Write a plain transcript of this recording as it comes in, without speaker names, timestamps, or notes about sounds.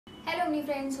Hello Omni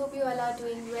friends, hope you all are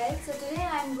doing well. So today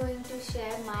I am going to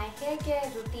share my hair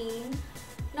care routine,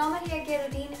 normal hair care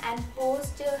routine and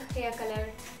post hair color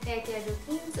hair care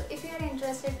routine. So if you are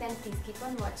interested, then please keep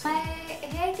on watching. My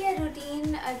hair care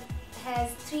routine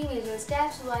has three major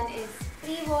steps. One is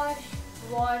pre-wash,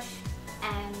 wash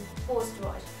and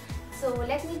post-wash. So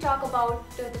let me talk about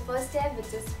the first step,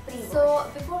 which is pre-wash. So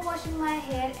before washing my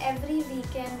hair every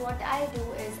weekend, what I do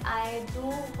is I do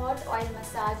hot oil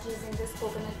massage using this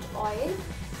coconut oil,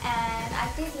 and I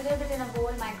take a little bit in a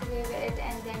bowl, microwave it,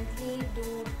 and then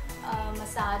do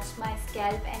massage my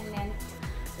scalp and length,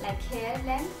 like hair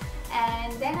length,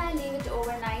 and then I leave it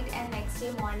overnight, and next day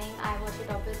morning I wash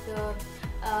it off with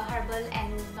herbal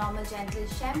and normal gentle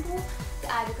shampoo.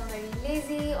 I become very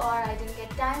lazy or I didn't get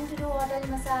time to do hot oil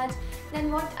massage,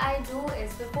 then what I do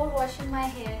is before washing my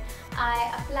hair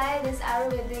I apply this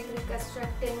Auravedic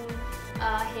Reconstructing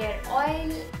hair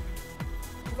oil.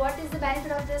 What is the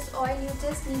benefit of this oil? You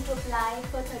just need to apply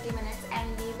for 30 minutes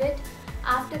and leave it.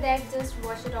 After that, just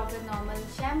wash it off with normal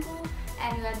shampoo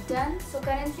and you are done. So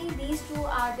currently these two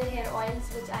are the hair oils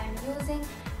which I am using,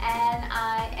 and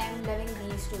I am loving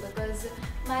these two because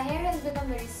my hair has become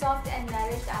very soft and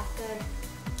nourished after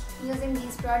using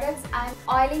these products. And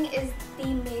oiling is the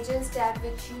major step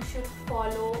which you should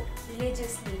follow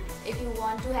religiously. If you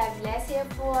want to have less hair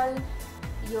fall,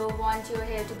 you want your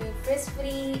hair to be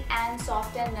frizz-free and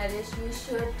soft and nourished, you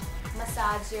should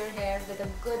massage your hair with a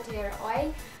good hair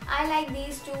oil. I like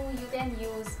these two. You can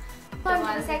use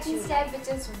the second step, which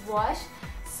is wash.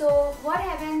 So what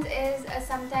happens is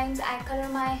sometimes I color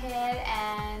my hair,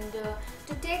 and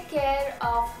to take care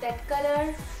of that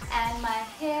color and my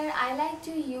hair I like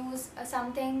to use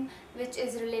something which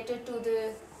is related to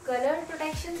the color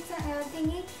protection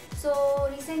thingy. So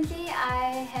recently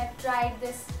I have tried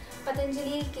this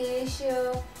Patanjali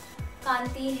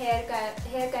Kanti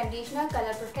hair conditioner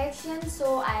color protection.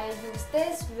 So I use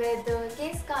this with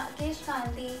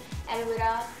Kanti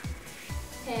Aloevera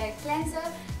hair cleanser.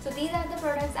 So these are the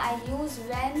products I use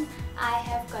when I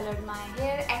have colored my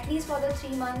hair. At least for the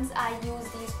 3 months I use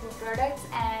these two products,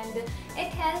 and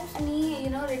it helps me,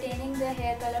 retaining the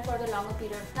hair color for the longer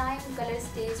period of time. Color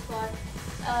stays for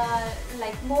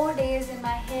like more days in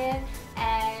my hair,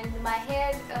 and my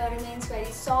hair remains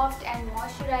very soft and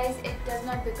moisturized. It does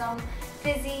not become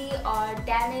frizzy or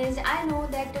damaged. I know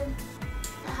that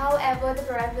however the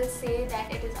product will say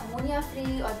that it is ammonia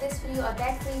free or this free or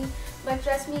that free, but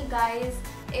trust me guys,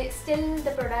 it's still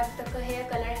the product, the hair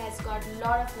color has got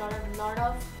lot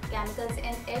of chemicals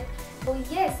in it. So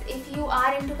yes, if you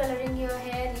are into coloring your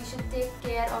hair, you should take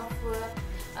care of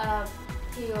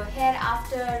your hair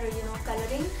after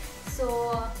coloring.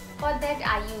 So for that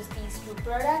I use these two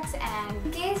products, and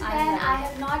in case when I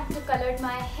have not colored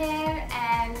my hair,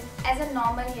 and as a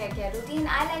normal hair care routine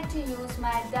I like to use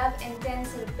my Dove Intense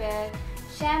Repair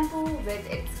shampoo with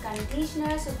its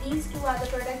conditioner. So these two are the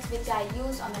products which I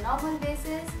use on a normal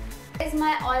basis. This is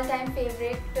my all-time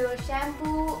favorite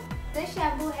shampoo. This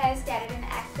shampoo has keratin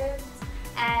actives,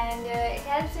 and it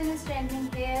helps in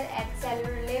strengthening hair at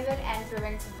cellular level and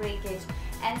prevents breakage.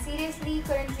 And seriously,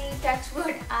 currently, touch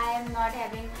wood, I am not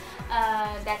having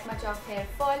that much of hair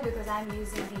fall because I am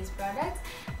using these products.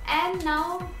 And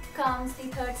now comes the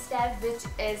third step, which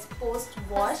is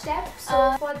post-wash step.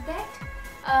 So for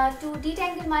that, to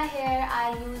detangle my hair,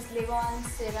 I use Livon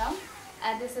Serum.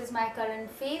 This is my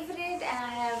current favorite, and I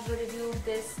have reviewed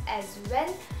this as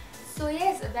well. So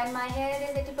yes, when my hair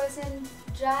is 80%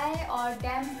 dry or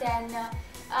damp, then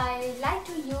I like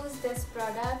to use this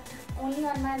product only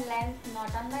on my length,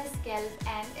 not on my scalp,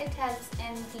 and it helps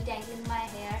in detangling my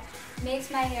hair, makes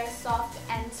my hair soft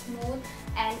and smooth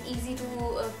and easy to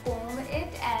comb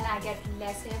it, and I get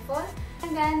less hair fall.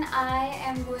 And when I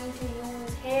am going to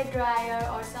use hair dryer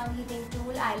or some heating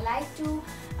tool, I like to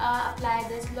apply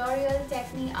this Loreal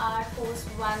Techni Force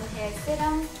 1 hair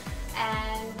serum,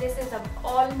 and this is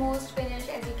almost finished.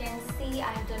 As you can see,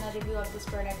 I have done a review of this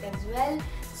product as well.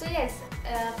 So yes,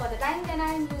 for the time when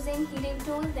I am using heating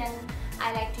tool, then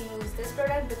I like to use this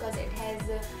product because it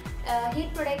has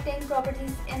heat protecting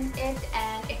properties in it,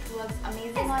 and it works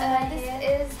amazing on my hair.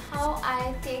 This is how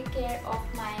I take care of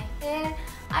my hair.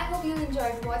 I hope you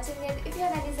enjoyed watching it. If you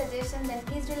have any suggestions, then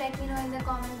please do let me know in the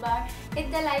comment bar.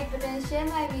 Hit the like button, share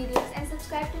my videos, and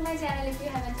subscribe to my channel if you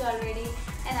haven't already.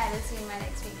 And I will see you in my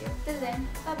next video. Till then,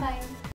 bye bye.